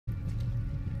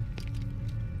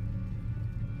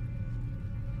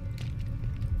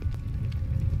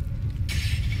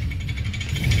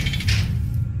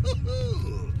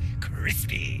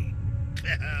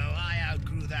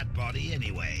body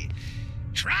anyway.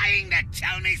 Trying to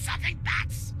tell me something,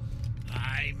 Bats?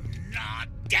 I'm not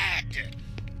dead.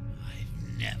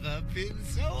 I've never been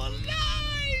so alive.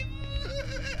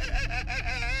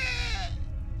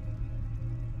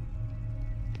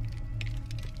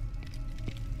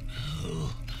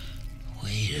 Oh,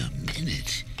 wait a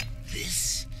minute.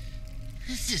 This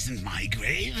isn't my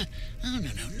grave. Oh,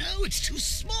 no, it's too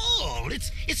small.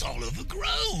 It's all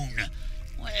overgrown.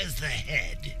 Where's the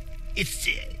head? It's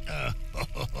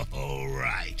oh,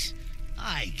 right.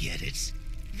 I get it.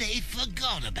 They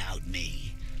forgot about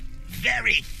me.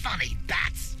 Very funny,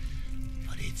 Bats.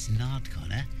 But it's not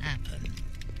gonna happen.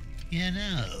 You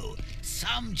know,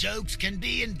 some jokes can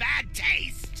be in bad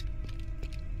taste.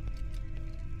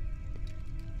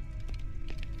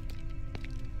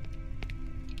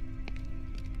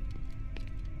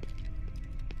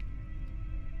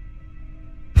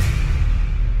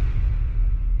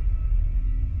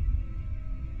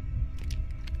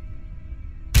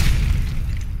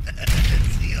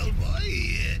 See, old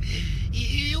boy,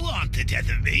 you want the death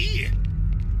of me?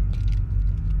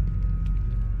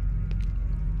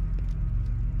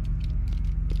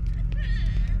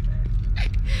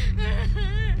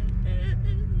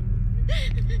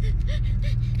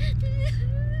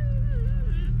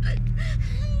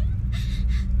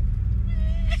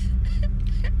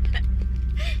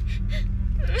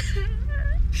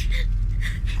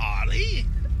 Harley?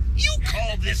 You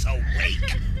call this a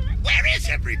wake? Where is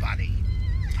everybody?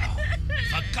 Oh,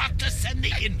 forgot to send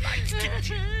the invites, didn't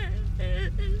you?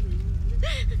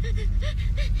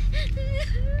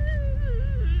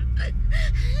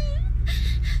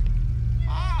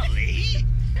 Harley?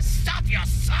 Stop your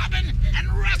sobbing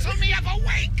and wrestle me up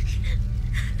awake!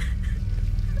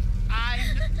 I'm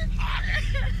Harley!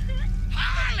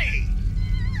 Harley!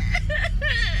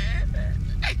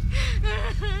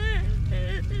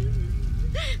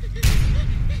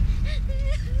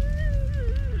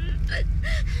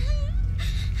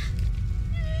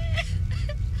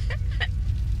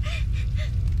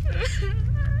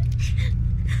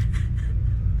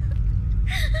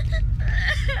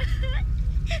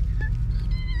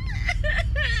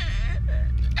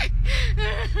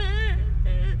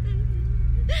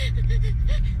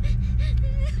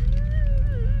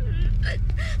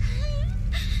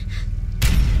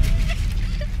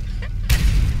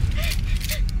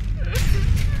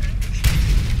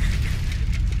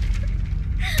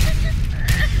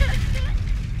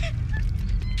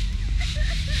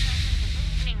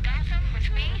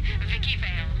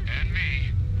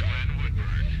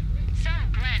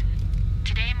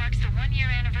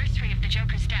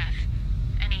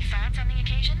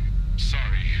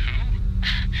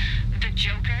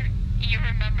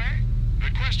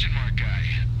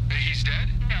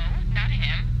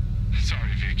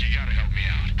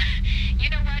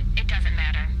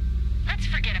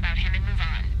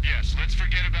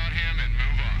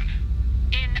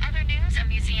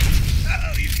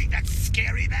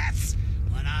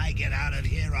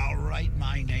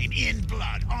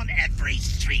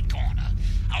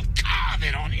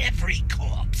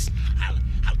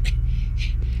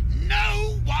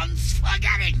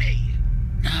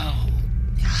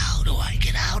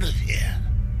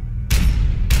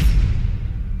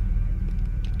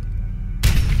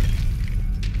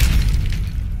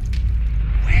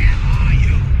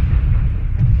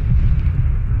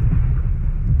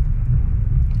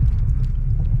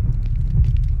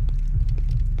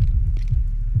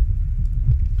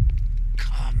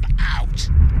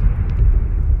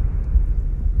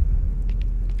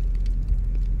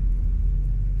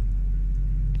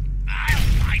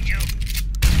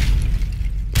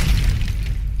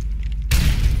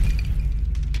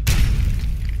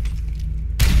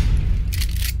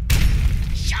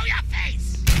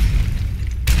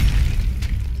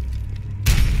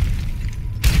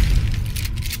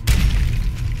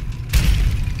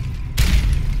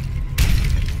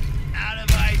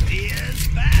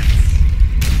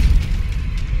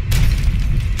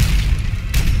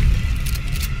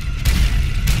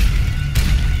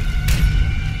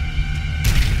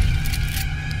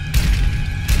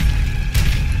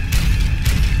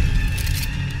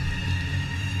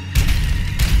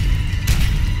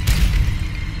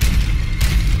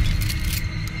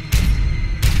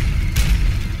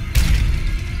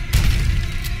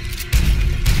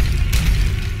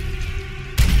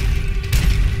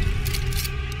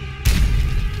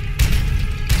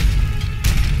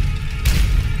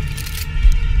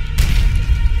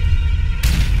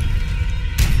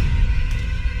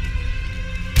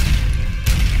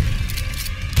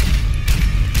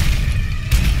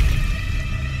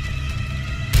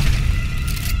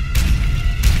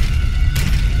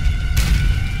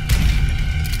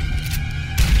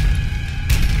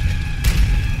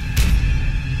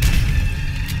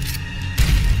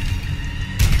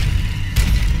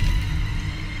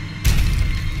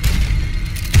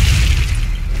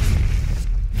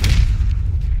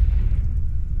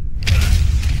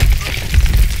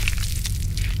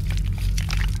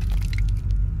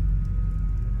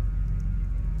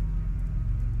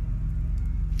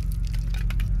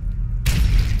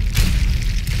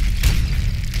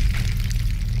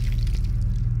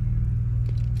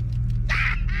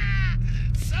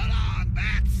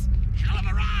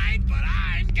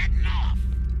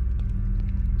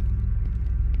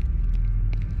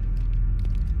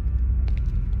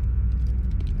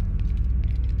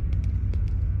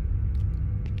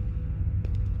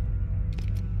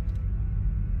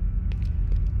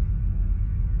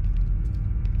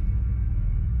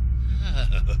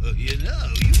 You know,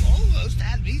 you almost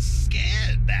had me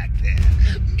scared back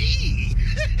there. Me?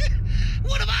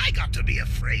 What have I got to be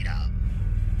afraid of?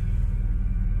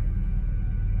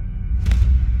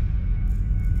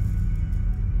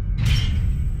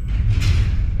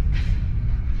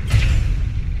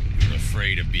 You're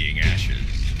afraid of being ashes.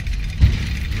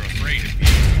 You're afraid of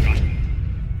being forgotten.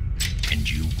 And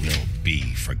you will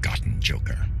be forgotten,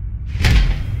 Joker.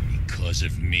 Because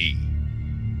of me.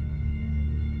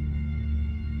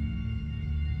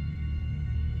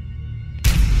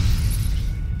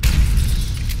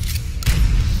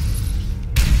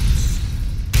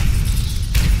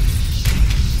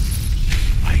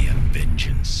 I am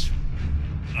vengeance.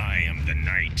 I am the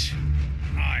Knight.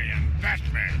 I am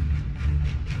Batman.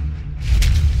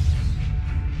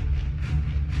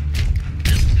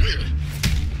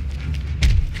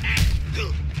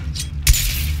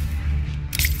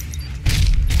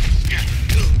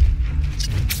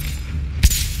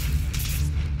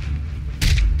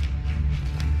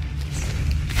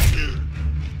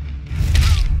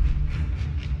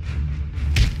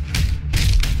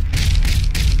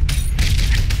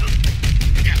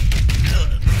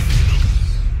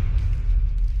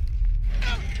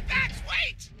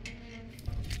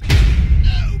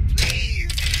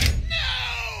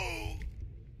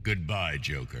 Goodbye,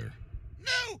 Joker.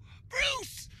 No!